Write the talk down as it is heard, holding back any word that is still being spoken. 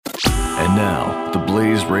And now, the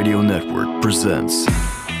Blaze Radio Network presents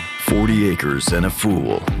 40 Acres and a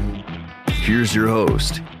Fool. Here's your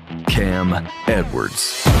host, Cam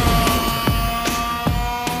Edwards.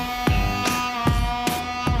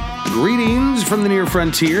 Greetings from the near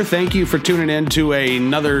frontier. Thank you for tuning in to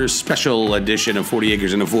another special edition of 40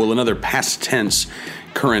 Acres and a Fool, another past tense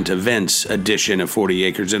current events edition of 40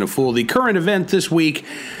 Acres and a Fool. The current event this week,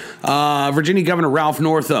 Virginia Governor Ralph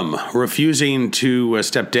Northam refusing to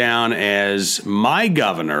step down as my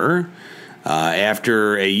governor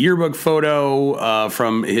after a yearbook photo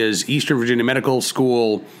from his Eastern Virginia Medical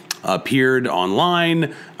School appeared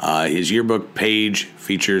online. His yearbook page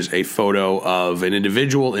features a photo of an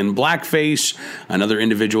individual in blackface, another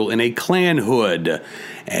individual in a Klan hood.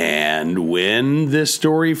 And when this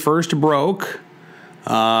story first broke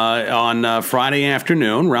on Friday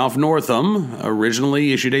afternoon, Ralph Northam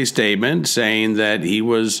originally issued a statement saying that he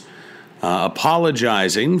was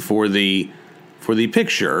apologizing for the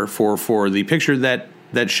picture, for the picture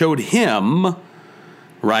that showed him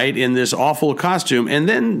right in this awful costume. And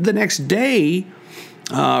then the next day,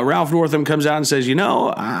 Ralph Northam comes out and says,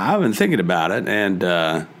 I've been thinking about it, and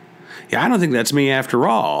I don't think that's me after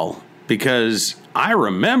all, because I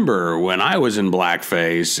remember when I was in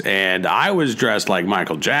blackface and I was dressed like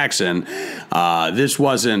Michael Jackson. This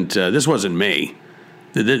wasn't me.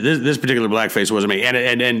 This particular blackface wasn't me,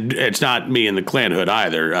 and it's not me in the Klan hood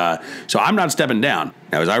either. So I'm not stepping down.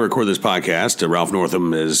 Now, as I record this podcast, Ralph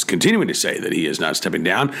Northam is continuing to say that he is not stepping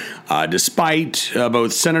down, despite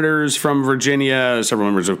both senators from Virginia, several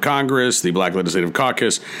members of Congress, the Black Legislative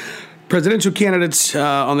Caucus, presidential candidates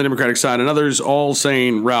on the Democratic side, and others all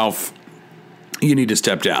saying, Ralph, you need to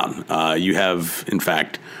step down. You have, in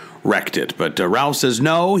fact, wrecked it. But Ralph says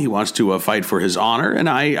no. He wants to fight for his honor, and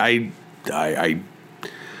I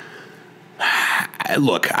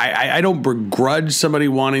look, I don't begrudge somebody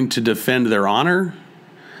wanting to defend their honor.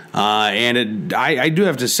 I do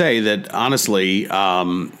have to say that, honestly,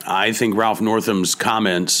 I think Ralph Northam's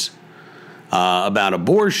comments about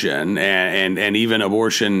abortion and even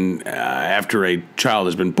abortion after a child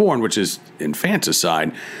has been born, which is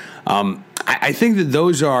infanticide, I think that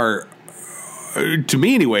those are, to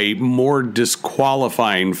me anyway, more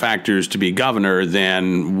disqualifying factors to be governor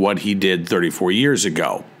than what he did 34 years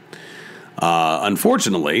ago.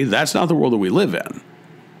 Unfortunately, that's not the world that we live in.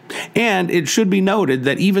 And it should be noted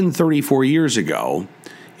that even 34 years ago,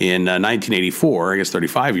 in 1984, I guess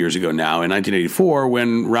 35 years ago now, in 1984,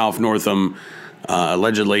 when Ralph Northam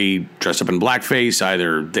allegedly dressed up in blackface,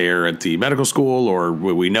 either there at the medical school or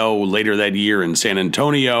we know later that year in San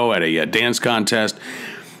Antonio at a dance contest.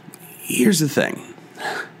 Here's the thing.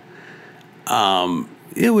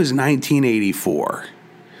 It was 1984.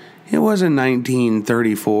 It wasn't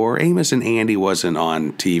 1934. Amos and Andy wasn't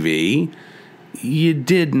on TV. You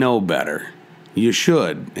did know better. You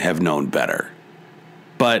should have known better.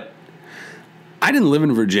 But I didn't live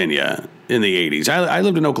in Virginia in the 80s. I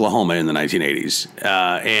lived in Oklahoma in the 1980s.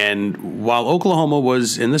 And while Oklahoma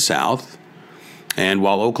was in the South, and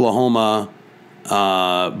while Oklahoma,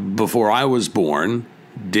 before I was born,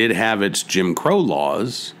 did have its Jim Crow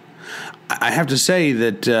laws, I have to say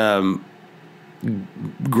that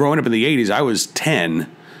growing up in the 80s, I was 10 in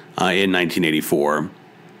 1984.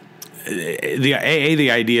 The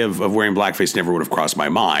idea of wearing blackface never would have crossed my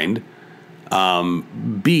mind.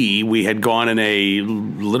 B, we had gone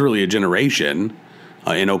in literally a generation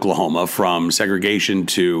in Oklahoma from segregation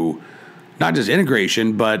to not just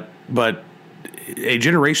integration, but a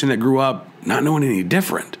generation that grew up not knowing any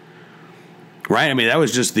different. Right? I mean, that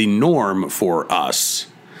was just the norm for us.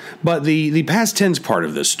 But the past tense part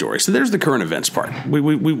of this story, so there's the current events part.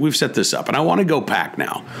 We've set this up, and I want to go back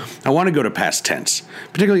now. I want to go to past tense,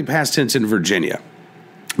 particularly past tense in Virginia,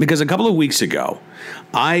 because a couple of weeks ago,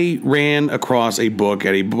 I ran across a book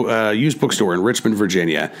at a used bookstore in Richmond,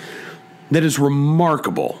 Virginia, that is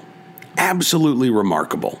remarkable, absolutely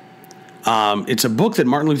remarkable. It's a book that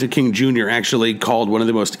Martin Luther King Jr. actually called one of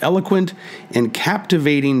the most eloquent and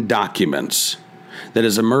captivating documents that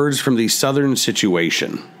has emerged from the Southern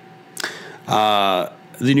situation. The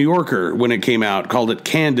New Yorker, when it came out, called it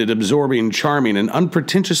candid, absorbing, charming, and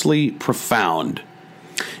unpretentiously profound.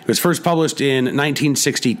 It was first published in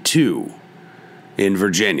 1962 in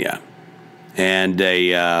Virginia. And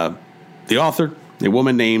the author, a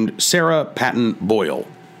woman named Sarah Patton Boyle,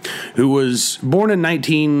 who was born in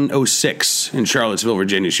 1906 in Charlottesville,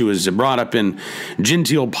 Virginia. She was brought up in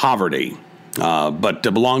genteel poverty, but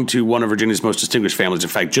belonged to one of Virginia's most distinguished families. In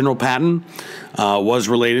fact, General Patton was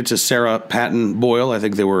related to Sarah Patton Boyle. I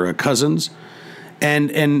think they were cousins.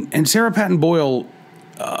 And Sarah Patton Boyle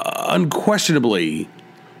unquestionably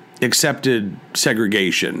accepted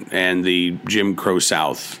segregation and the Jim Crow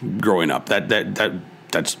South growing up.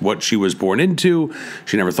 That's what she was born into.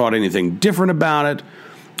 She never thought anything different about it.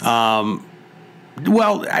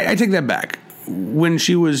 Well, I take that back. When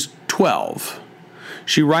she was 12,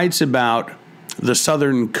 she writes about the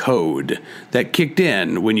Southern Code that kicked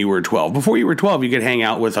in when you were 12. Before you were 12, you could hang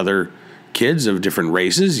out with other kids of different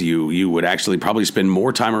races. You would actually probably spend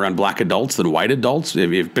more time around black adults than white adults,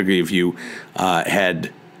 particularly if you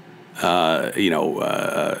had,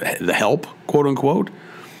 the help, quote unquote.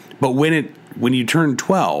 But when you turned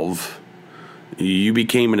 12, you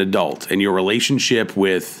became an adult, and your relationship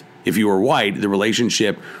with, if you were white, the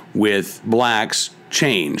relationship with blacks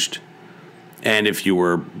changed. And if you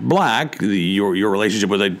were black, your relationship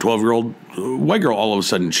with a 12-year-old white girl all of a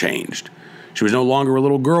sudden changed. She was no longer a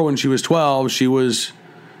little girl when she was 12. She was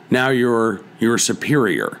now your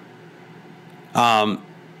superior.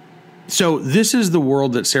 So this is the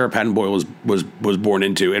world that Sarah Patton Boyle was born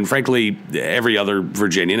into, and frankly, every other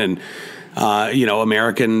Virginian and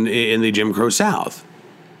American in the Jim Crow South.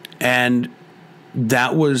 And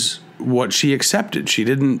that was what she accepted. She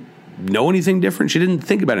didn't know anything different. She didn't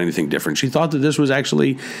think about anything different. She thought that this was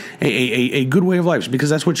actually a good way of life because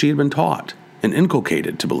that's what she had been taught and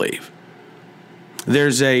inculcated to believe.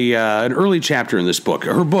 There's an early chapter in this book,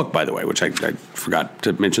 her book, by the way, which I forgot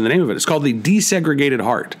to mention the name of it. It's called The De-Segregated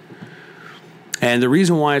Heart. And the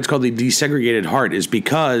reason why it's called The De-Segregated Heart is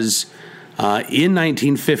because in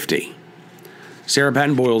 1950, Sarah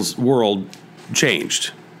Patton Boyle's world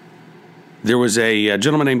changed. There was a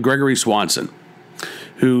gentleman named Gregory Swanson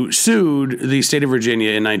who sued the state of Virginia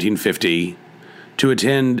in 1950 to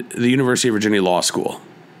attend the University of Virginia Law School.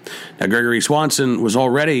 Now, Gregory Swanson was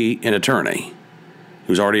already an attorney.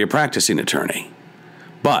 He was already a practicing attorney.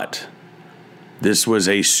 But this was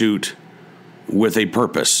a suit with a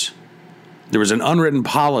purpose. There was an unwritten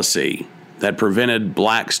policy that prevented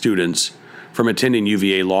black students from attending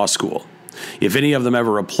UVA Law School. If any of them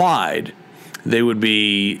ever applied, they would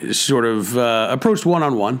be sort of approached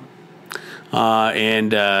one-on-one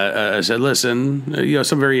and said, listen,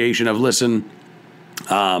 some variation of, listen,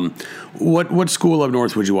 what school up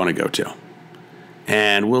north would you want to go to?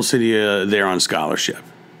 And we'll send you there on scholarship.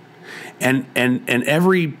 And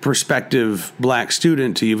every prospective black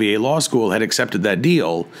student to UVA Law School had accepted that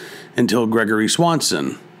deal until Gregory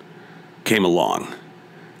Swanson came along.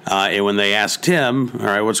 And when they asked him, all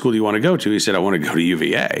right, what school do you want to go to? He said, I want to go to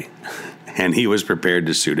UVA. And he was prepared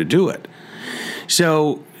to sue to do it.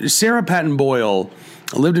 So Sarah Patton Boyle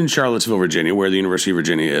lived in Charlottesville, Virginia, where the University of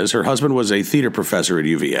Virginia is. Her husband was a theater professor at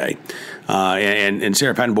UVA. And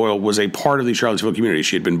Sarah Patton Boyle was a part of the Charlottesville community.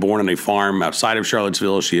 She had been born on a farm outside of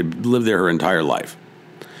Charlottesville. She had lived there her entire life.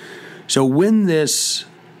 So when this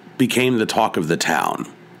became the talk of the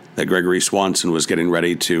town, that Gregory Swanson was getting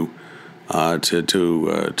ready to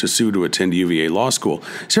sue to attend UVA Law School,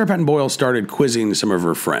 Sarah Patton Boyle started quizzing some of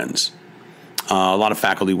her friends. A lot of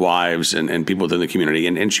faculty wives and people within the community.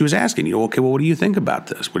 And she was asking, okay, well, what do you think about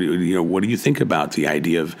this? What do you think about the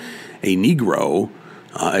idea of a Negro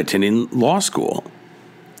attending law school?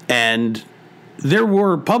 And there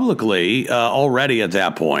were publicly already at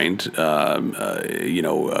that point,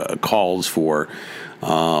 calls for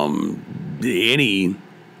any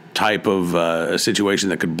type of situation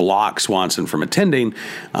that could block Swanson from attending,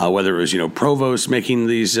 whether it was, provost making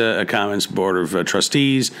these comments, board of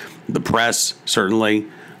trustees, the press, certainly.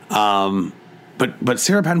 But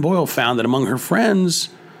Sarah Patton Boyle found that among her friends,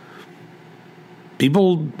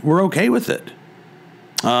 people were okay with it,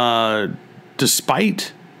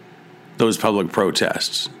 despite those public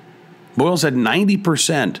protests. Boyle said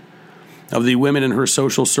 90% of the women in her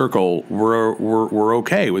social circle were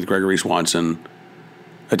okay with Gregory Swanson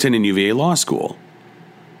attending UVA Law School.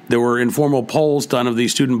 There were informal polls done of the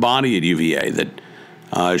student body at UVA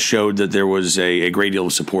that showed that there was a great deal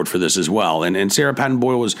of support for this as well. And Sarah Patton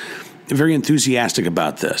Boyle was very enthusiastic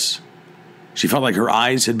about this. She felt like her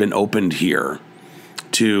eyes had been opened here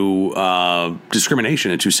to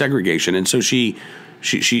discrimination and to segregation. And so she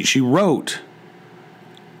wrote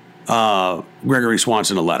Gregory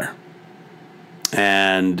Swanson a letter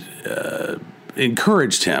and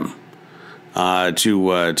encouraged him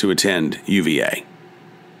to attend UVA.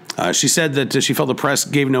 She said that she felt the press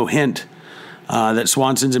gave no hint that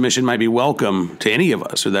Swanson's admission might be welcome to any of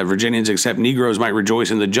us, or that Virginians except Negroes might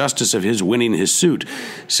rejoice in the justice of his winning his suit.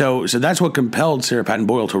 So that's what compelled Sarah Patton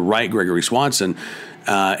Boyle to write Gregory Swanson,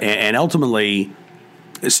 and ultimately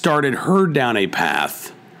started her down a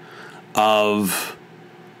path of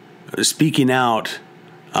speaking out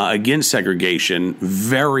against segregation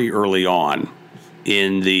very early on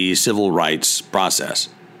in the civil rights process.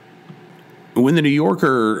 when the New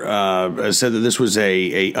Yorker said that this was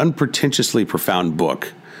a unpretentiously profound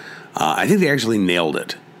book, I think they actually nailed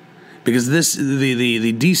it. Because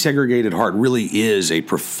the De-Segregated Heart really is a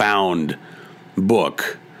profound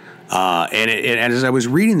book. And as I was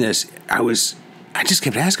reading this, I just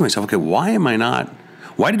kept asking myself, okay, why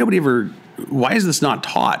is this not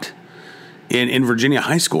taught in Virginia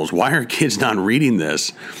high schools? Why are kids not reading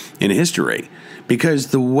this in history? Because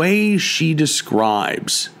the way she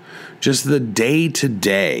describes just the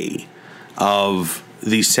day-to-day of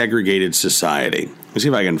the segregated society. Let's see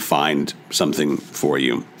if I can find something for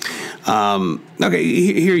you. Okay,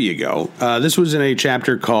 here you go. This was in a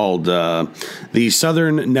chapter called The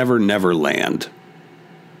Southern Never Never Land.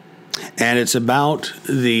 And it's about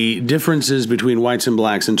the differences between whites and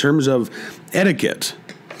blacks in terms of etiquette.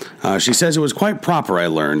 She says it was quite proper, I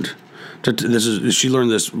learned. She learned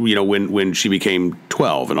this, when she became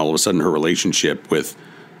 12, and all of a sudden her relationship with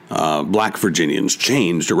black Virginians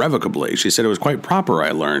changed irrevocably. She said it was quite proper,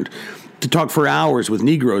 I learned, to talk for hours with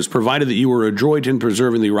Negroes, provided that you were adroit in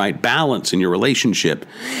preserving the right balance in your relationship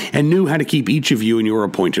and knew how to keep each of you in your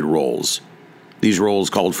appointed roles. These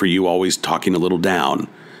roles called for you always talking a little down,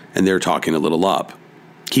 and they're talking a little up.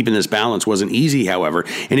 Keeping this balance wasn't easy, however,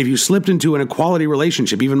 and if you slipped into an equality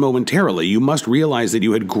relationship even momentarily, you must realize that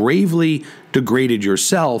you had gravely degraded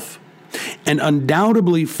yourself and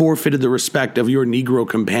undoubtedly forfeited the respect of your Negro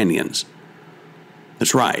companions.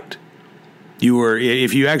 That's right.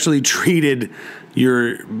 If you actually treated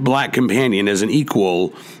your black companion as an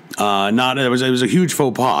equal, it was a huge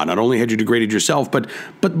faux pas. Not only had you degraded yourself, but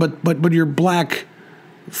your black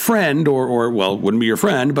friend, or wouldn't be your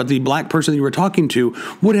friend, but the black person that you were talking to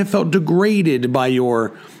would have felt degraded by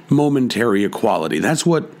your momentary equality. That's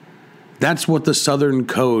what the Southern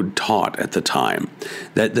Code taught at the time.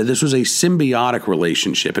 That this was a symbiotic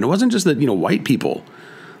relationship, and it wasn't just that white people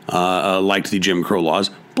liked the Jim Crow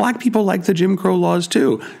laws. Black people liked the Jim Crow laws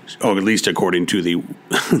too, or at least according to the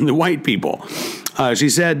the white people. She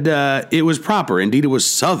said it was proper, indeed it was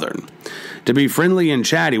Southern, to be friendly and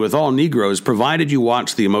chatty with all Negroes, provided you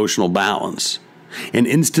watched the emotional balance, and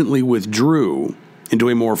instantly withdrew into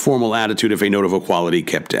a more formal attitude if a note of equality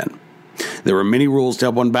kept in. There were many rules to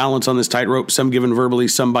help one balance on this tightrope, some given verbally,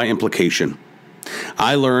 some by implication.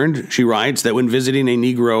 I learned, she writes, that when visiting a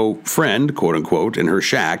Negro friend, quote unquote, in her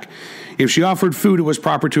shack, if she offered food, it was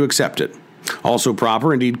proper to accept it. Also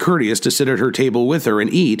proper, indeed courteous, to sit at her table with her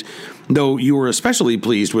and eat, though you were especially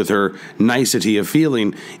pleased with her nicety of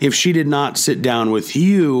feeling if she did not sit down with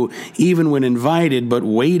you, even when invited, but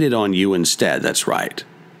waited on you instead. That's right.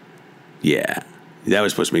 Yeah, that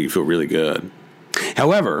was supposed to make you feel really good.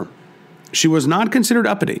 However, she was not considered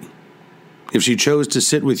uppity if she chose to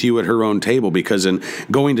sit with you at her own table, because in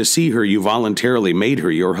going to see her, you voluntarily made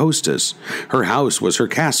her your hostess. Her house was her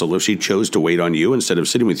castle. If she chose to wait on you instead of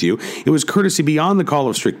sitting with you, it was courtesy beyond the call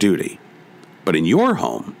of strict duty. But in your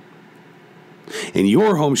home,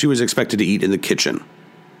 she was expected to eat in the kitchen,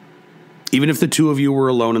 even if the two of you were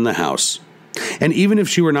alone in the house, and even if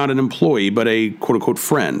she were not an employee, but a quote-unquote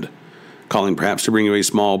friend, calling perhaps to bring you a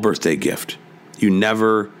small birthday gift. You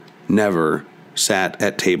never sat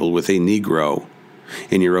at table with a Negro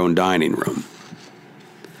in your own dining room.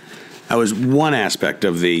 That was one aspect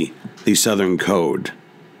of the Southern Code.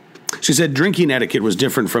 She said drinking etiquette was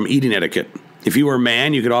different from eating etiquette. If you were a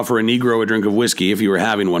man, you could offer a Negro a drink of whiskey if you were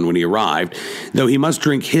having one when he arrived, though he must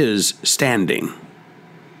drink his standing.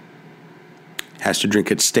 Has to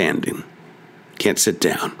drink it standing. Can't sit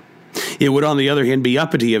down. It would, on the other hand, be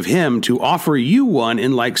uppity of him to offer you one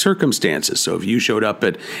in like circumstances. So if you showed up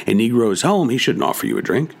at a Negro's home, he shouldn't offer you a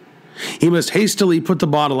drink. He must hastily put the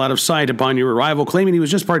bottle out of sight upon your arrival, claiming he was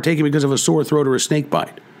just partaking because of a sore throat or a snake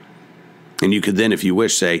bite. And you could then, if you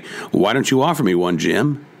wish, say, "Why don't you offer me one,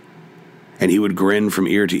 Jim?" And he would grin from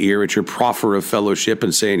ear to ear at your proffer of fellowship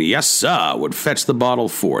and saying, "Yes, sir," would fetch the bottle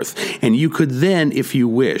forth. And you could then, if you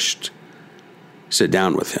wished, sit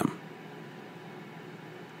down with him.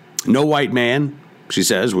 No white man, she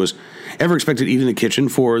says, was ever expected to eat in the kitchen,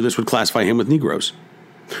 for this would classify him with Negroes.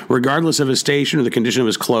 Regardless of his station or the condition of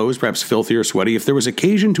his clothes, perhaps filthy or sweaty, if there was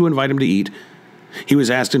occasion to invite him to eat, he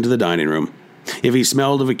was asked into the dining room. If he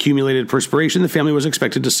smelled of accumulated perspiration, the family was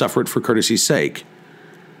expected to suffer it for courtesy's sake.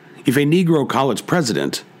 If a Negro college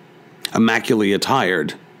president, immaculately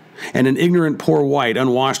attired, and an ignorant poor white,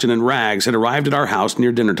 unwashed and in rags, had arrived at our house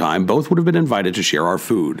near dinner time, both would have been invited to share our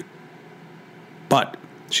food. But,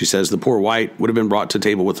 she says, the poor white would have been brought to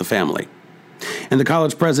table with the family, and the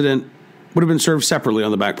college president would have been served separately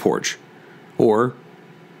on the back porch, or,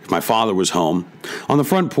 if my father was home, on the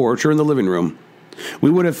front porch or in the living room. We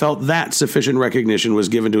would have felt that sufficient recognition was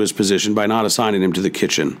given to his position by not assigning him to the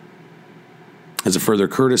kitchen. As a further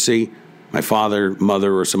courtesy, my father,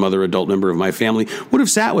 mother, or some other adult member of my family would have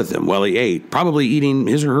sat with him while he ate, probably eating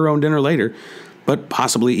his or her own dinner later, but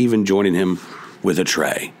possibly even joining him with a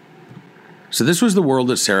tray. So this was the world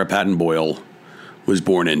that Sarah Patton Boyle was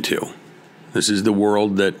born into. This is the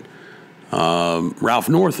world that Ralph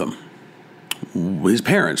Northam, his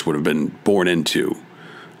parents, would have been born into,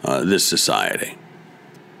 this society.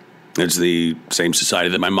 It's the same society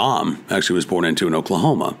that my mom actually was born into in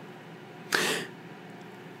Oklahoma.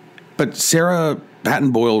 But Sarah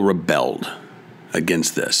Patton Boyle rebelled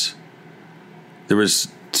against this. There was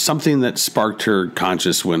something that sparked her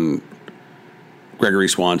conscience when Gregory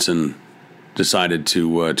Swanson decided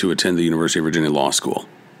to attend the University of Virginia Law School.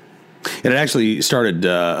 It had actually started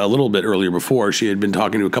a little bit earlier before. She had been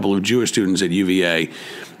talking to a couple of Jewish students at UVA,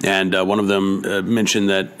 and one of them mentioned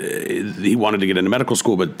that he wanted to get into medical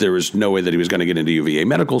school, but there was no way that he was going to get into UVA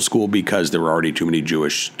medical school because there were already too many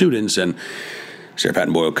Jewish students, and Sarah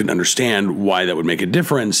Patton Boyle couldn't understand why that would make a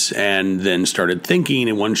difference, and then started thinking,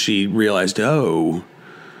 and once she realized, the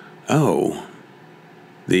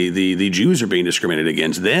Jews are being discriminated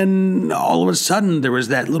against, then all of a sudden there was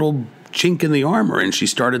that little chink in the armor, and she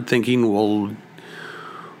started thinking, well,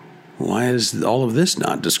 why is all of this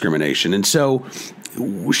not discrimination? And so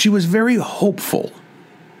she was very hopeful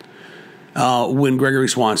when Gregory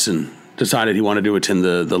Swanson decided he wanted to attend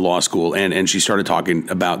the law school, and she started talking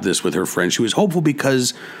about this with her friends. She was hopeful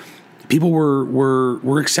because people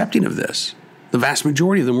were accepting of this. The vast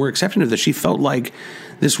majority of them were accepting of this. She felt like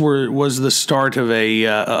this was the start of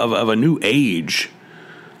a new age.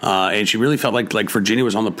 And she really felt like Virginia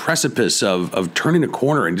was on the precipice of turning a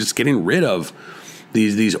corner and just getting rid of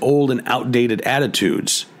these old and outdated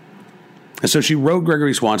attitudes. And so she wrote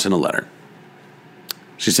Gregory Swanson a letter.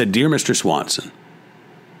 She said, "Dear Mr. Swanson."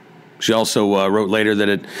 She also wrote later that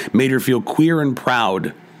it made her feel queer and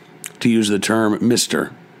proud to use the term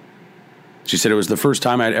Mr. She said it was the first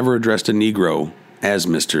time I'd ever addressed a Negro as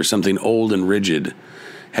Mr. Something old and rigid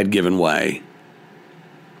had given way.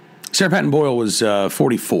 Sarah Patton Boyle was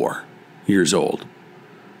 44 years old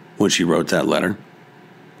when she wrote that letter.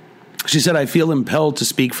 She said, "I feel impelled to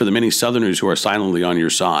speak for the many Southerners who are silently on your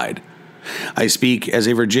side. I speak as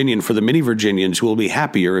a Virginian for the many Virginians who will be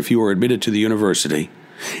happier if you are admitted to the university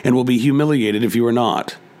and will be humiliated if you are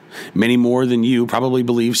not. Many more than you probably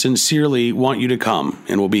believe sincerely want you to come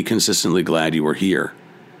and will be consistently glad you are here."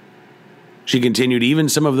 She continued, "Even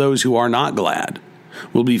some of those who are not glad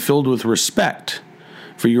will be filled with respect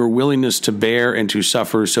for your willingness to bear and to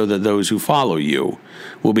suffer so that those who follow you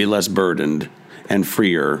will be less burdened and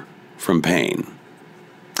freer from pain."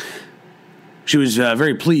 She was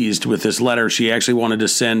very pleased with this letter. She actually wanted to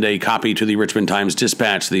send a copy to the Richmond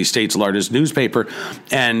Times-Dispatch, the state's largest newspaper,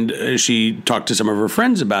 and she talked to some of her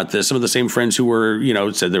friends about this. Some of the same friends who were,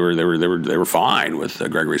 said they were fine with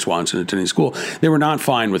Gregory Swanson attending school. They were not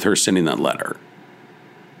fine with her sending that letter.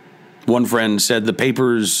 One friend said the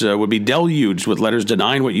papers would be deluged with letters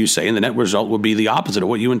denying what you say, and the net result would be the opposite of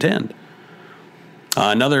what you intend.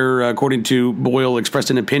 Another, according to Boyle, expressed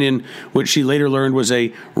an opinion which she later learned was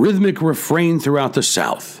a rhythmic refrain throughout the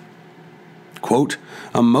South. Quote,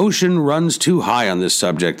 "Emotion runs too high on this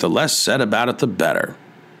subject. The less said about it, the better."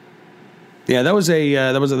 Yeah, that was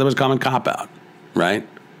a common cop out, right?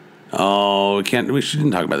 We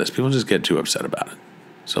shouldn't talk about this. People just get too upset about it.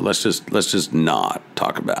 So let's just not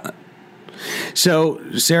talk about it. So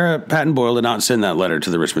Sarah Patton Boyle did not send that letter to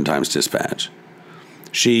the Richmond Times-Dispatch.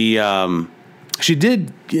 She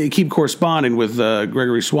did keep corresponding with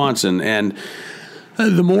Gregory Swanson, and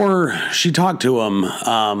the more she talked to him,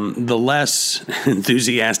 the less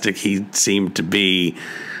enthusiastic he seemed to be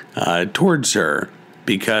towards her,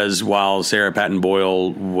 because while Sarah Patton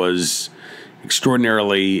Boyle was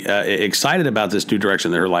extraordinarily excited about this new direction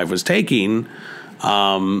that her life was taking,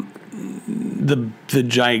 the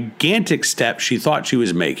gigantic steps she thought she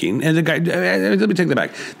was making, and let me take that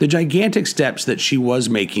back. The gigantic steps that she was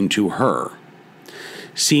making to her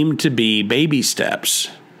seemed to be baby steps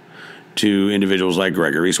to individuals like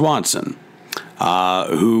Gregory Swanson,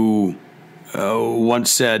 who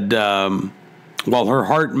once said, "While her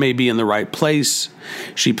heart may be in the right place,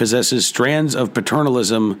 she possesses strands of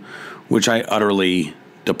paternalism which I utterly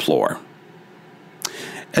deplore."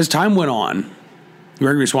 As time went on,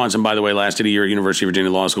 Gregory Swanson, by the way, lasted a year at University of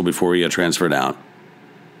Virginia Law School before he transferred out.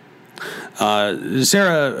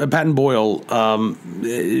 Sarah Patton Boyle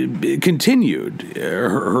continued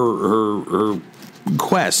her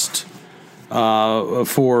quest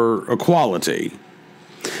for equality.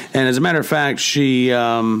 And as a matter of fact, she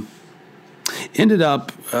ended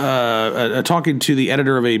up talking to the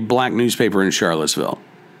editor of a black newspaper in Charlottesville.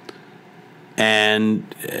 and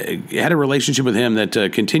had a relationship with him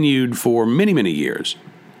that continued for many, many years.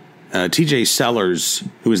 T.J. Sellers,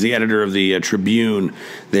 who was the editor of the Tribune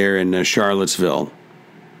there in Charlottesville,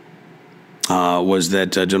 was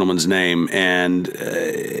that gentleman's name, and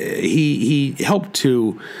he helped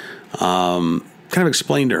to kind of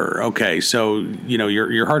explain to her, okay, so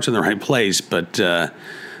your heart's in the right place, but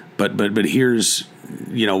here's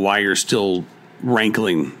why you're still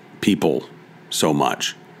rankling people so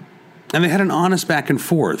much. And they had an honest back and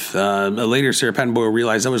forth. Later, Sarah Patton Boyle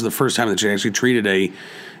realized that was the first time that she actually treated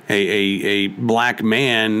a black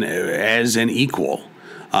man as an equal,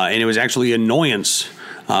 and it was actually annoyance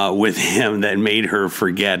with him that made her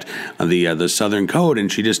forget the Southern code,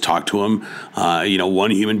 and she just talked to him,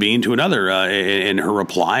 one human being to another, in her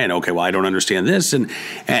reply. And okay, well, I don't understand this, and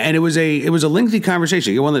it was a lengthy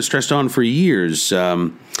conversation, one that stretched on for years.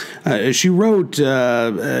 She wrote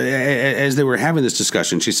as they were having this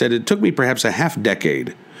discussion. She said, "It took me perhaps a half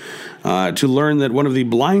decade to learn that one of the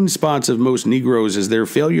blind spots of most Negroes is their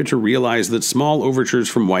failure to realize that small overtures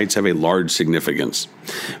from whites have a large significance.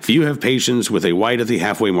 Few have patience with a white at the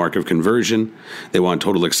halfway mark of conversion. They want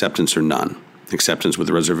total acceptance or none. Acceptance with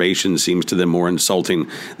reservation seems to them more insulting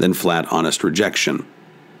than flat, honest rejection."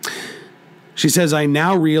 She says, "I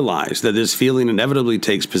now realize that this feeling inevitably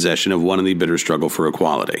takes possession of one in the bitter struggle for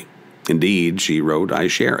equality. Indeed," she wrote, "I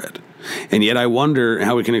share it. And yet I wonder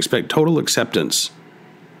how we can expect total acceptance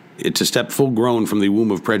to step full grown from the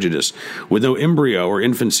womb of prejudice, with no embryo or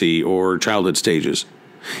infancy or childhood stages.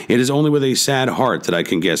 It is only with a sad heart that I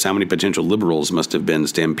can guess how many potential liberals must have been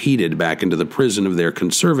stampeded back into the prison of their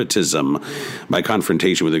conservatism by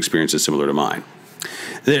confrontation with experiences similar to mine."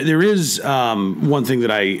 There is one thing that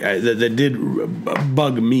that did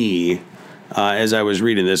bug me as I was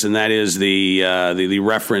reading this, and that is the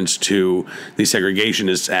reference to the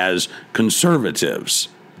segregationists as conservatives.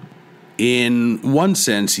 In one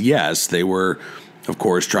sense, yes, they were, of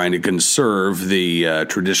course, trying to conserve the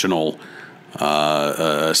traditional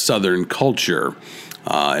Southern culture,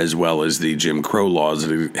 as well as the Jim Crow laws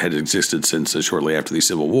that had existed since shortly after the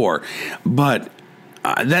Civil War. But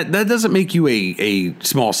that doesn't make you a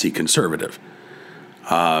small c conservative.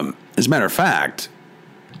 As a matter of fact,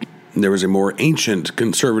 there was a more ancient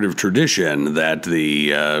conservative tradition that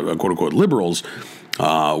the quote-unquote liberals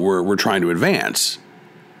were trying to advance.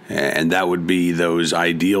 And that would be those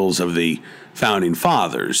ideals of the founding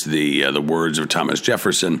fathers, the words of Thomas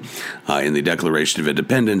Jefferson in the Declaration of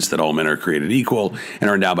Independence, that all men are created equal and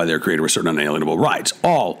are endowed by their Creator with certain unalienable rights.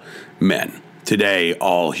 All men. Today,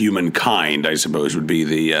 all humankind, I suppose, would be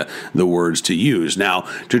the words to use. Now,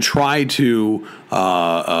 to try to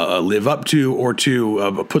live up to or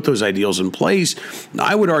to put those ideals in place,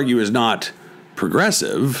 I would argue is not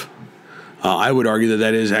progressive. I would argue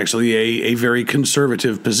that is actually a very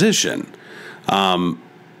conservative position. And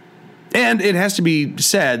it has to be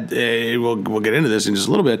said, we'll get into this in just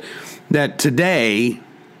a little bit, that today,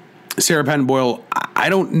 Sarah Patton Boyle, I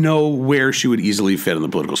don't know where she would easily fit on the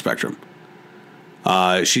political spectrum.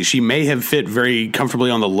 She may have fit very comfortably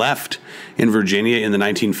on the left in Virginia in the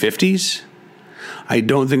 1950s. I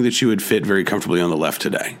don't think that she would fit very comfortably on the left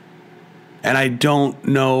today. And I don't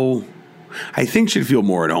know. I think she'd feel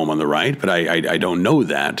more at home on the right, but I don't know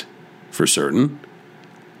that for certain.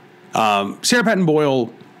 Sarah Patton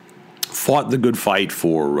Boyle fought the good fight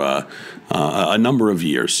for a number of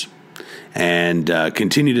years and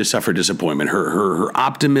continued to suffer disappointment. Her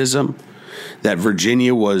optimism that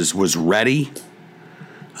Virginia was ready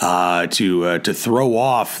to throw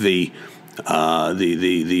off the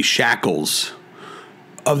shackles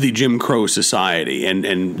of the Jim Crow society,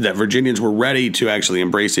 and that Virginians were ready to actually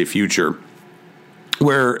embrace a future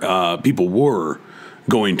where people were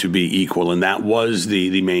going to be equal, and that was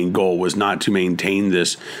the main goal, was not to maintain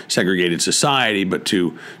this segregated society, but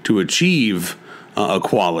to achieve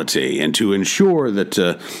equality and to ensure that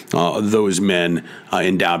those men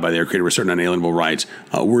endowed by their Creator with certain unalienable rights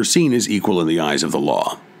were seen as equal in the eyes of the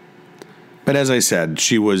law. But as I said,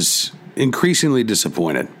 she was increasingly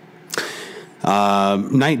disappointed.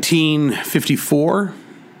 1954,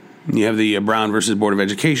 you have the Brown versus Board of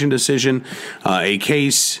Education decision, a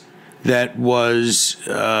case that was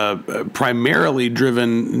primarily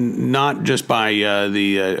driven not just by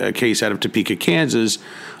the case out of Topeka, Kansas,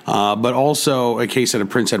 but also a case out of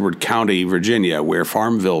Prince Edward County, Virginia, where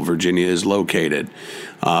Farmville, Virginia, is located.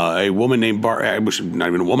 A woman named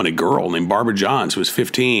a girl named Barbara Johns, who was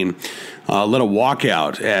 15, led a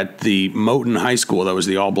walkout at the Moton High School, that was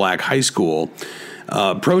the all-black high school,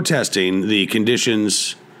 protesting the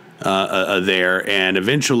conditions there, and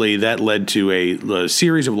eventually that led to a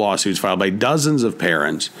series of lawsuits filed by dozens of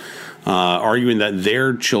parents arguing that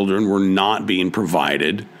their children were not being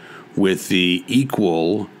provided with the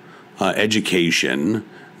equal education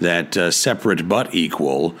that separate but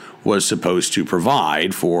equal was supposed to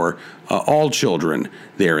provide for all children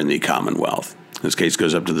there in the Commonwealth. This case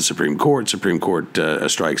goes up to the Supreme Court. Supreme Court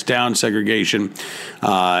strikes down segregation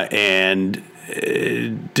and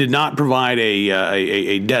did not provide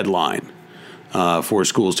a deadline for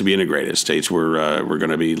schools to be integrated. States were going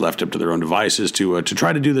to be left up to their own devices to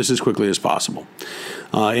try to do this as quickly as possible.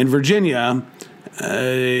 In Virginia,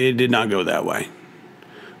 it did not go that way.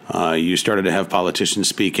 You started to have politicians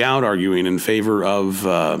speak out, arguing in favor of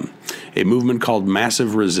a movement called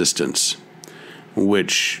massive resistance,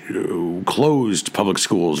 which closed public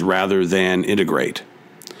schools rather than integrate.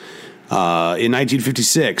 In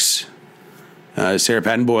 1956, Sarah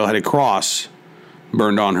Patton Boyle had a cross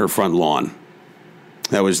burned on her front lawn.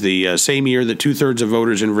 That was the same year that 2/3 of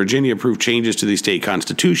voters in Virginia approved changes to the state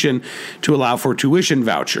constitution to allow for tuition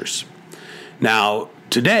vouchers. Now,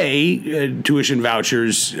 today, tuition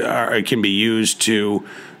vouchers can be used to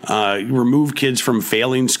remove kids from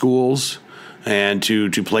failing schools and to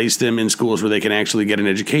place them in schools where they can actually get an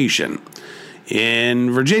education.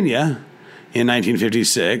 In Virginia, in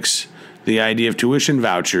 1956, the idea of tuition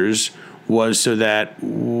vouchers was so that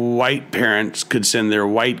white parents could send their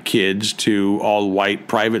white kids to all white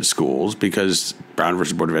private schools, because Brown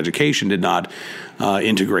versus Board of Education did not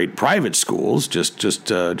integrate private schools,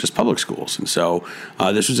 just public schools. And so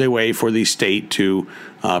this was a way for the state to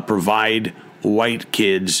provide white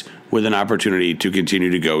kids with an opportunity to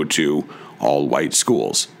continue to go to all white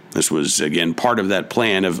schools. This was, again, part of that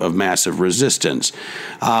plan of massive resistance.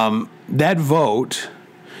 That vote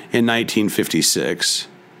in 1956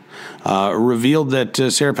 revealed that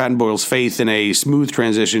Sarah Patton Boyle's faith in a smooth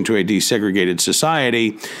transition to a desegregated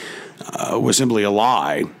society was simply a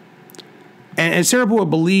lie. And Sarah Boyle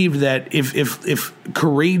believed that if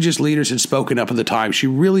courageous leaders had spoken up at the time, she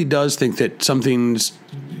really does think that some things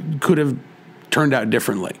could have turned out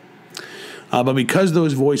differently. But because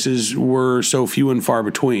those voices were so few and far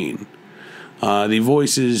between, the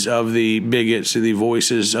voices of the bigots, the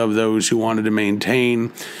voices of those who wanted to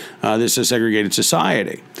maintain this segregated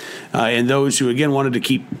society, and those who, again, wanted to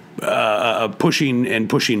keep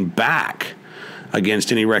pushing back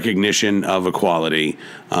against any recognition of equality,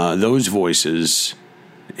 those voices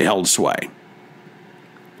held sway.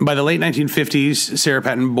 By the late 1950s, Sarah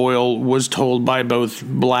Patton Boyle was told by both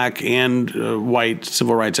black and white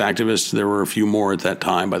civil rights activists, there were a few more at that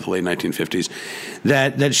time by the late 1950s,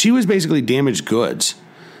 that she was basically damaged goods,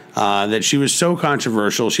 that she was so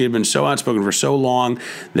controversial, she had been so outspoken for so long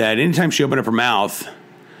that anytime she opened up her mouth,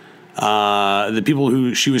 the people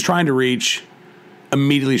who she was trying to reach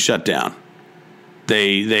immediately shut down.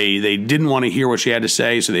 They didn't want to hear what she had to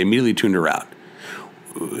say, so they immediately tuned her out.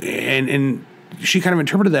 And she kind of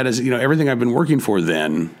interpreted that as, everything I've been working for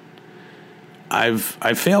then, I've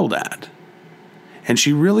failed at. And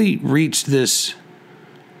she really reached this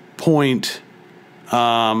point.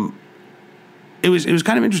 It was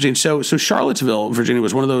kind of interesting. So Charlottesville, Virginia,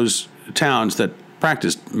 was one of those towns that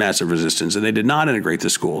practiced massive resistance, and they did not integrate the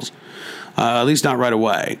schools, at least not right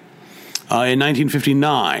away. In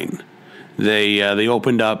 1959, they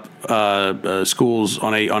opened up schools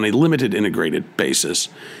on a limited integrated basis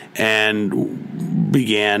and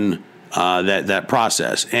began that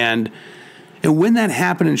process. And when that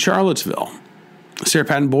happened in Charlottesville, Sarah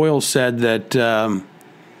Patton Boyle said that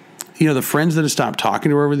the friends that had stopped talking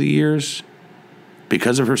to her over the years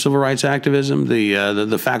because of her civil rights activism,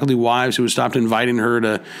 the faculty wives who had stopped inviting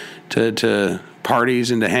her to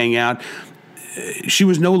parties and to hang out, she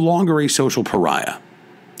was no longer a social pariah,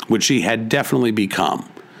 which she had definitely become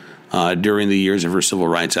during the years of her civil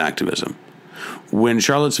rights activism. When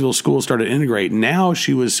Charlottesville schools started to integrate, now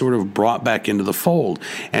she was sort of brought back into the fold.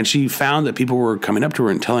 And she found that people were coming up to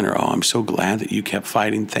her and telling her, "Oh, I'm so glad that you kept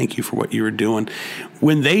fighting. Thank you for what you were doing,"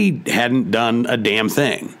 when they hadn't done a damn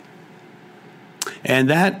thing. And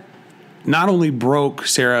that not only broke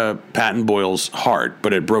Sarah Patton Boyle's heart,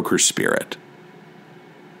 but it broke her spirit.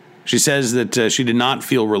 She says that she did not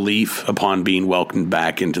feel relief upon being welcomed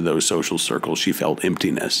back into those social circles. She felt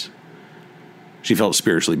emptiness. She felt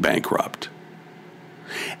spiritually bankrupt.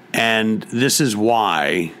 And this is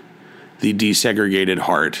why the De-Segregated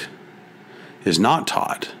Heart is not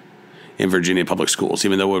taught in Virginia public schools,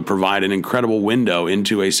 even though it would provide an incredible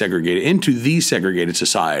into the segregated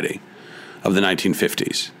society of the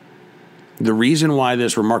 1950s. The reason why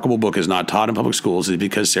this remarkable book is not taught in public schools is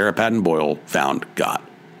because Sarah Patton Boyle found God.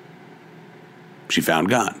 She found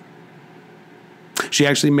God. She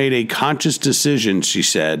actually made a conscious decision, she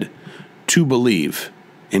said, to believe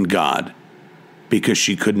in God because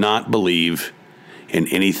she could not believe in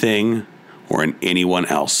anything or in anyone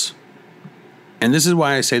else. And this is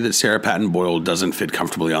why I say that Sarah Patton Boyle doesn't fit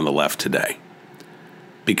comfortably on the left today.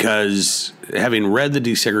 Because having read The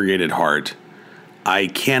Desegregated Heart, I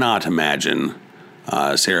cannot imagine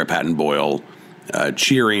Sarah Patton Boyle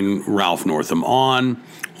cheering Ralph Northam on,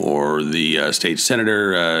 or the state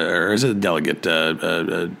senator, or is it a delegate?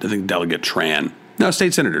 I think Delegate Tran. No,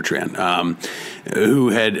 State Senator Tran, who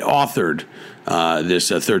had authored this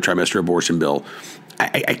third trimester abortion bill.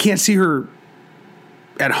 I can't see her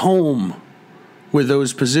at home with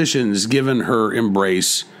those positions, given her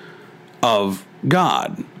embrace of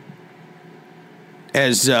God.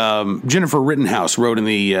 As Jennifer Rittenhouse wrote in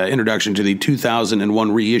the introduction to the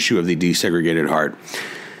 2001 reissue of The Desegregated Heart,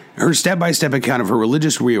 her step-by-step account of her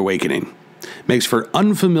religious reawakening makes for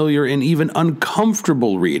unfamiliar and even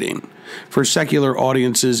uncomfortable reading for secular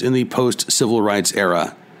audiences in the post-civil rights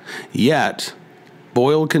era. Yet,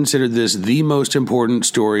 Boyle considered this the most important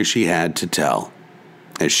story she had to tell.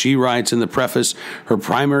 As she writes in the preface, her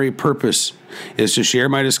primary purpose is to share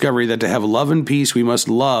my discovery that to have love and peace, we must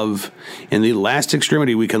love. In the last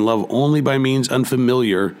extremity, we can love only by means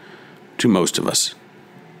unfamiliar to most of us.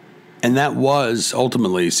 And that was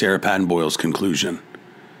ultimately Sarah Patton Boyle's conclusion,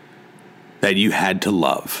 that you had to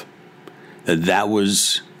love, that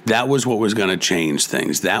was what was going to change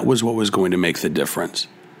things. That was what was going to make the difference,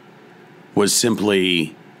 was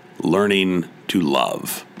simply learning to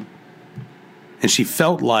love. And she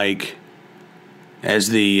felt like, as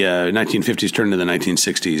the 1950s turned into the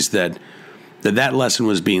 1960s, that lesson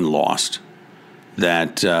was being lost.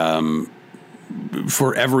 That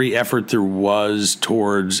for every effort there was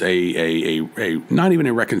towards a not even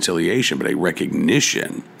a reconciliation, but a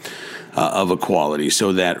recognition of equality,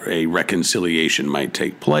 so that a reconciliation might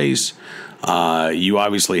take place. You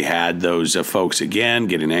obviously had those folks again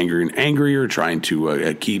getting angrier and angrier, trying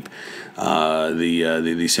to keep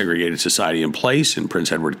the segregated society in place. In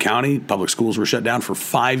Prince Edward County, public schools were shut down for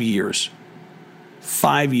 5 years.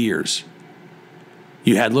 5 years.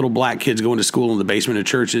 You had little black kids going to school in the basement of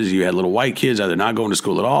churches. You had little white kids either not going to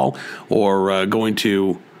school at all or going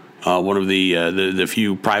to one of the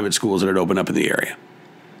few private schools that had opened up in the area.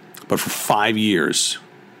 But for 5 years,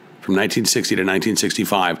 from 1960 to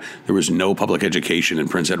 1965, there was no public education in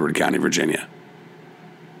Prince Edward County, Virginia.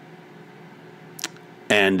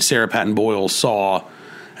 And Sarah Patton Boyle saw,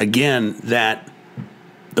 again, that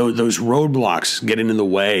those roadblocks getting in the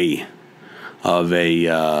way of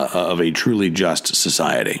a truly just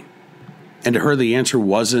society. And to her, the answer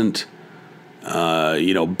wasn't,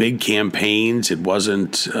 big campaigns. It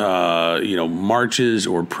wasn't, marches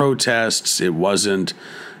or protests. It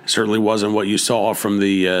certainly wasn't what you saw from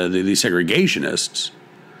the segregationists.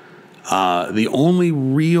 The only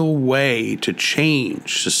real way to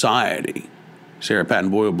change society, Sarah Patton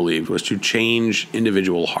Boyle believed, was to change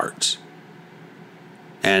individual hearts.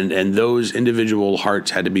 And those individual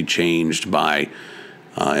hearts had to be changed by,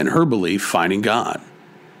 in her belief, finding God.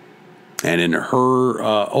 And in her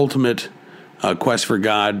ultimate quest for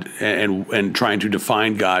God and trying to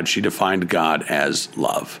define God, she defined God as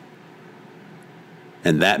love.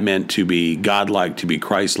 And that meant to be godlike, to be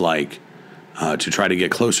Christ-like, to try to get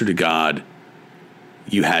closer to God.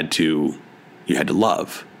 You had to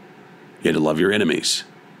love. You had to love your enemies.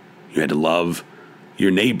 You had to love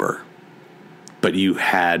your neighbor. But you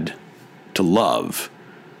had to love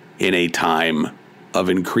in a time of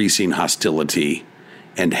increasing hostility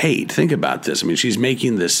and hate. Think about this. I mean, she's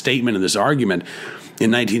making this statement and this argument in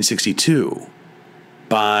 1962.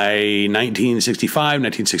 By 1965,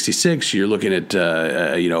 1966, you're looking at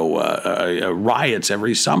riots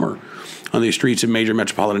every summer on the streets of major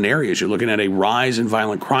metropolitan areas. You're looking at a rise in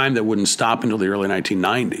violent crime that wouldn't stop until the early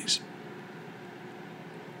 1990s.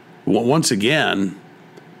 Once again,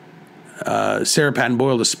 Sarah Patton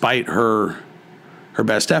Boyle, despite her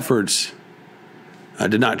best efforts,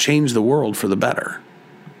 did not change the world for the better.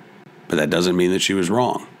 But that doesn't mean that she was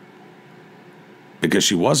wrong, because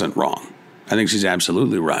she wasn't wrong. I think she's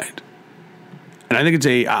absolutely right. And I think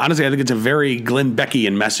it's a very Glenn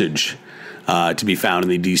Beckian message to be found in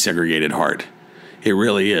The Desegregated Heart. It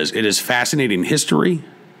really is. It is fascinating history.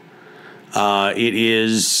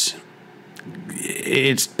 It's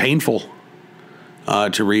painful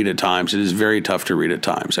to read at times. It is very tough to read at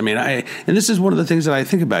times. I mean, and this is one of the things that I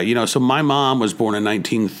think about. So my mom was born in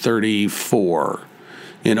 1934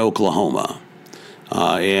 in Oklahoma.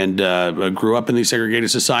 And grew up in the segregated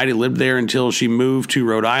society, lived there until she moved to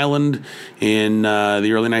Rhode Island in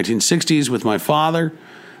the early 1960s with my father.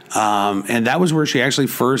 And that was where she actually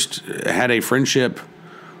first had a friendship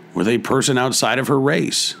with a person outside of her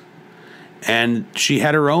race. And she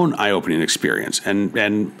had her own eye-opening experience.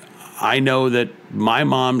 And I know that my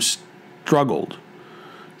mom struggled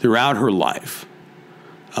throughout her life.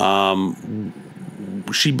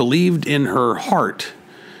 She believed in her heart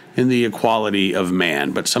in the equality of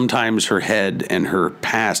man, but sometimes her head and her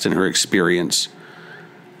past and her experience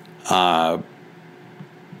kind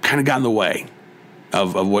of got in the way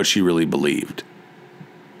of what she really believed.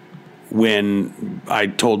 When I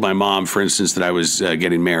told my mom, for instance, that I was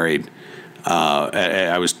getting married,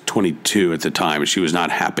 I was 22 at the time, and she was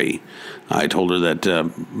not happy. I told her that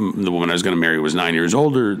the woman I was going to marry was 9 years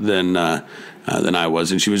older than I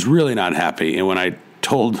was, and she was really not happy. And when I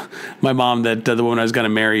told my mom that the woman I was going to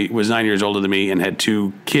marry was 9 years older than me and had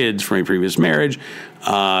 2 kids from a previous marriage,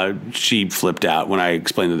 she flipped out. When I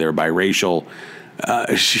explained that they were biracial,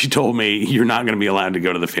 she told me, "You're not going to be allowed to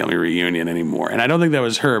go to the family reunion anymore." And I don't think that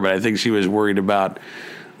was her, but I think she was worried about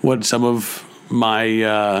what some of my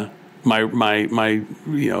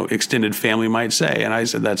extended family might say. And I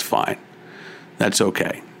said, "That's fine. That's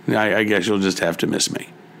okay. I guess you'll just have to miss me."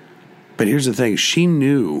 But here's the thing. She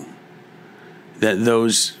knew that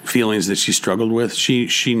those feelings that she struggled with,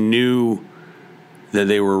 she knew that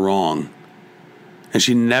they were wrong. And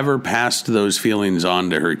she never passed those feelings on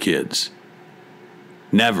to her kids.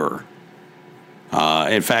 Never.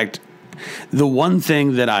 In fact, the one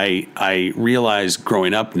thing that I realized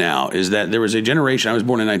growing up now is that there was a generation, I was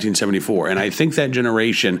born in 1974, and I think that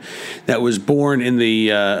generation that was born in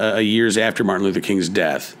the years after Martin Luther King's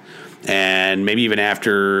death, and maybe even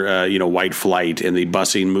after white flight and the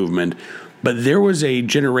busing movement. But there was a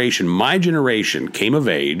generation, my generation, came of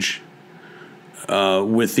age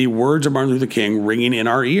with the words of Martin Luther King ringing in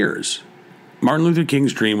our ears. Martin Luther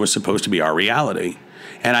King's dream was supposed to be our reality.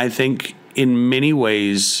 And I think in many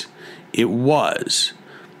ways it was.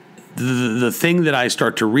 The thing that I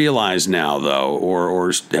start to realize now, though,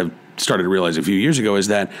 or have started to realize a few years ago, is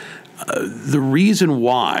that the reason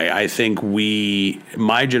why I think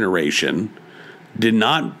my generation, did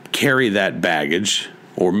not carry that baggage,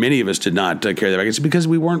 or many of us did not carry that baggage, is because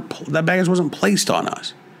that baggage wasn't placed on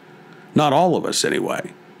us. Not all of us,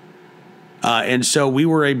 anyway. And so we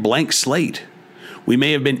were a blank slate. We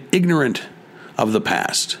may have been ignorant of the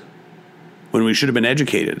past when we should have been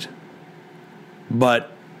educated.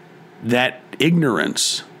 But that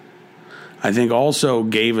ignorance, I think, also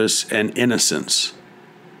gave us an innocence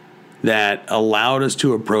that allowed us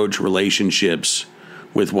to approach relationships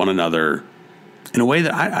with one another in a way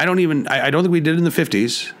that I don't think we did in the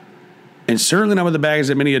 50s, and certainly not with the baggage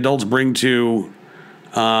that many adults bring to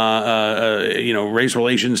race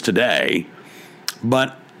relations today.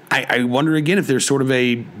 But I wonder again if there's sort of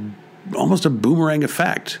almost a boomerang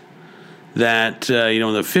effect that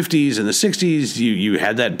in the 50s and the 60s you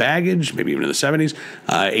had that baggage, maybe even in the 70s,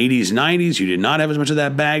 80s, 90s you did not have as much of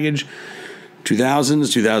that baggage.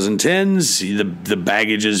 2000s, 2010s, the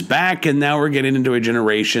baggage is back, and now we're getting into a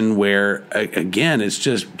generation where, again, it's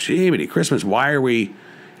just, gee, Christmas, why are we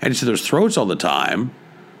at each other's throats all the time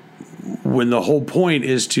when the whole point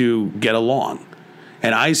is to get along?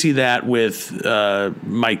 And I see that with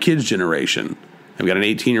my kids' generation. I've got an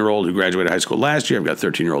 18-year-old who graduated high school last year. I've got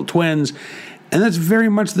 13-year-old twins, and that's very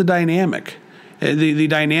much the dynamic. The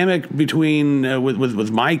dynamic between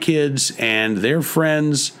with my kids and their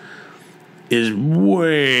friends is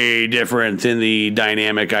way different than the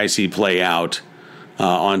dynamic I see play out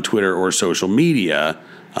on Twitter or social media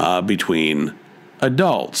between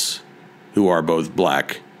adults who are both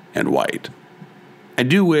black and white. I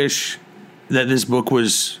do wish that this book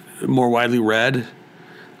was more widely read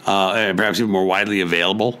and perhaps even more widely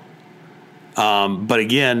available. But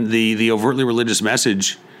again, the overtly religious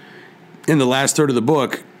message in the last third of the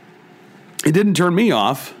book, it didn't turn me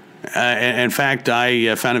off. In fact,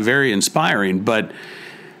 I found it very inspiring. But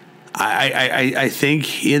I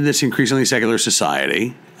think in this increasingly secular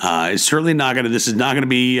society, it's certainly not going to. This is not going to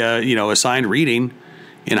be assigned reading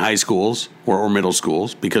in high schools or middle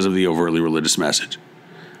schools because of the overtly religious message,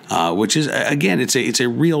 which is, again, it's a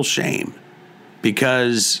real shame,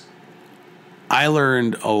 because I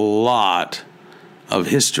learned a lot of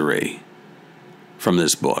history from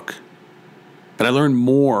this book, but I learned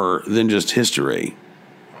more than just history.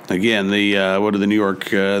 Again, what did the New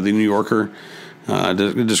Yorker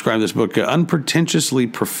describe this book? Unpretentiously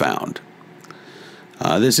profound.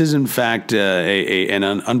 This is, in fact, an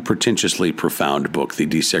unpretentiously profound book, The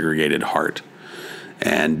De-Segregated Heart.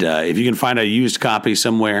 And if you can find a used copy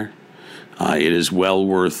somewhere, it is well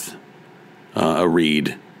worth a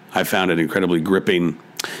read. I found it incredibly gripping.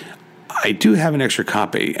 I do have an extra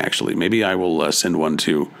copy, actually. Maybe I will send one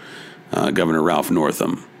to Governor Ralph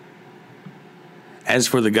Northam. As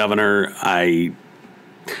for the governor, I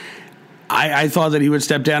I thought that he would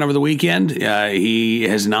step down over the weekend. He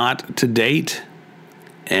has not to date,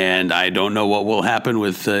 and I don't know what will happen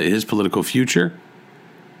with his political future.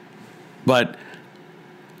 But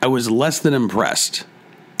I was less than impressed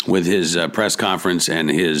with his press conference and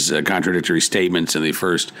his contradictory statements in the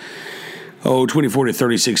first 24 to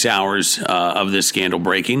 36 hours of this scandal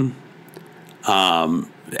breaking.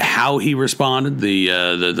 How he responded,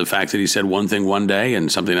 the fact that he said one thing one day and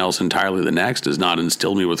something else entirely the next, does not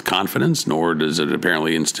instill me with confidence, nor does it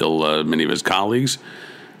apparently instill many of his colleagues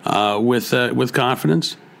with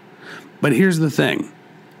confidence. But here's the thing: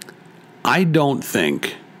 I don't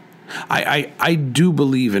think I do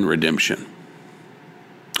believe in redemption.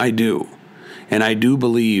 I do, and I do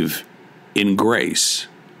believe in grace,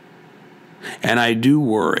 and I do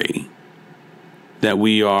worry that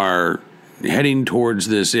we are heading towards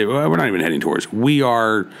this. We're not even heading towards. We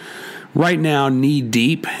are right now knee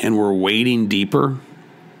deep, and we're wading deeper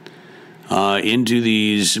into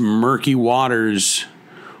these murky waters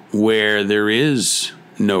where there is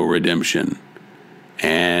no redemption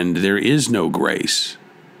and there is no grace.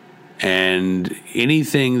 And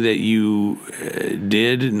anything that you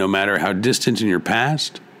did, no matter how distant in your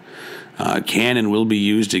past, can and will be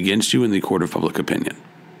used against you in the court of public opinion.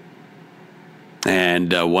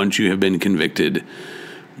 And once you have been convicted,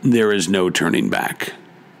 there is no turning back.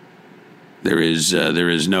 There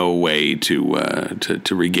is no way to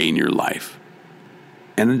regain your life,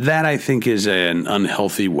 and that, I think, is an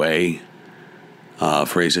unhealthy way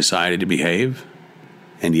for a society to behave.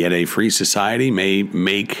 And yet, a free society may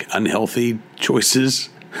make unhealthy choices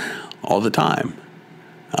all the time.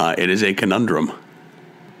 It is a conundrum,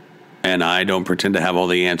 and I don't pretend to have all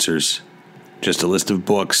the answers. Just a list of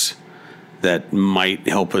books that might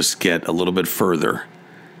help us get a little bit further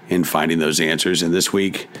in finding those answers. And this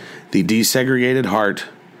week, The De-Segregated Heart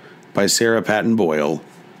by Sarah Patton Boyle,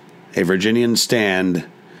 A Virginian Stand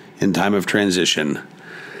in Time of Transition.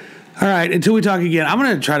 All right, until we talk again, I'm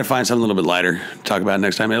going to try to find something a little bit lighter to talk about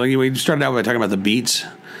next time. We started out by talking about the beats.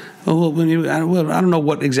 I don't know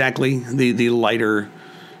what exactly the lighter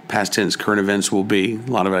past tense current events will be.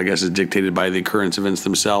 A lot of it, I guess, is dictated by the current events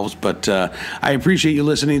themselves. But I appreciate you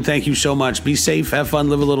listening. Thank you so much. Be safe, have fun,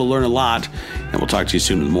 live a little, learn a lot. And we'll talk to you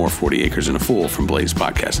soon with more 40 Acres and a Fool from Blaze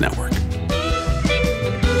Podcast Network.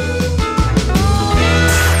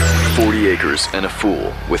 40 Acres and a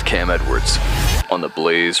Fool with Cam Edwards on the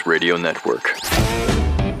Blaze Radio Network.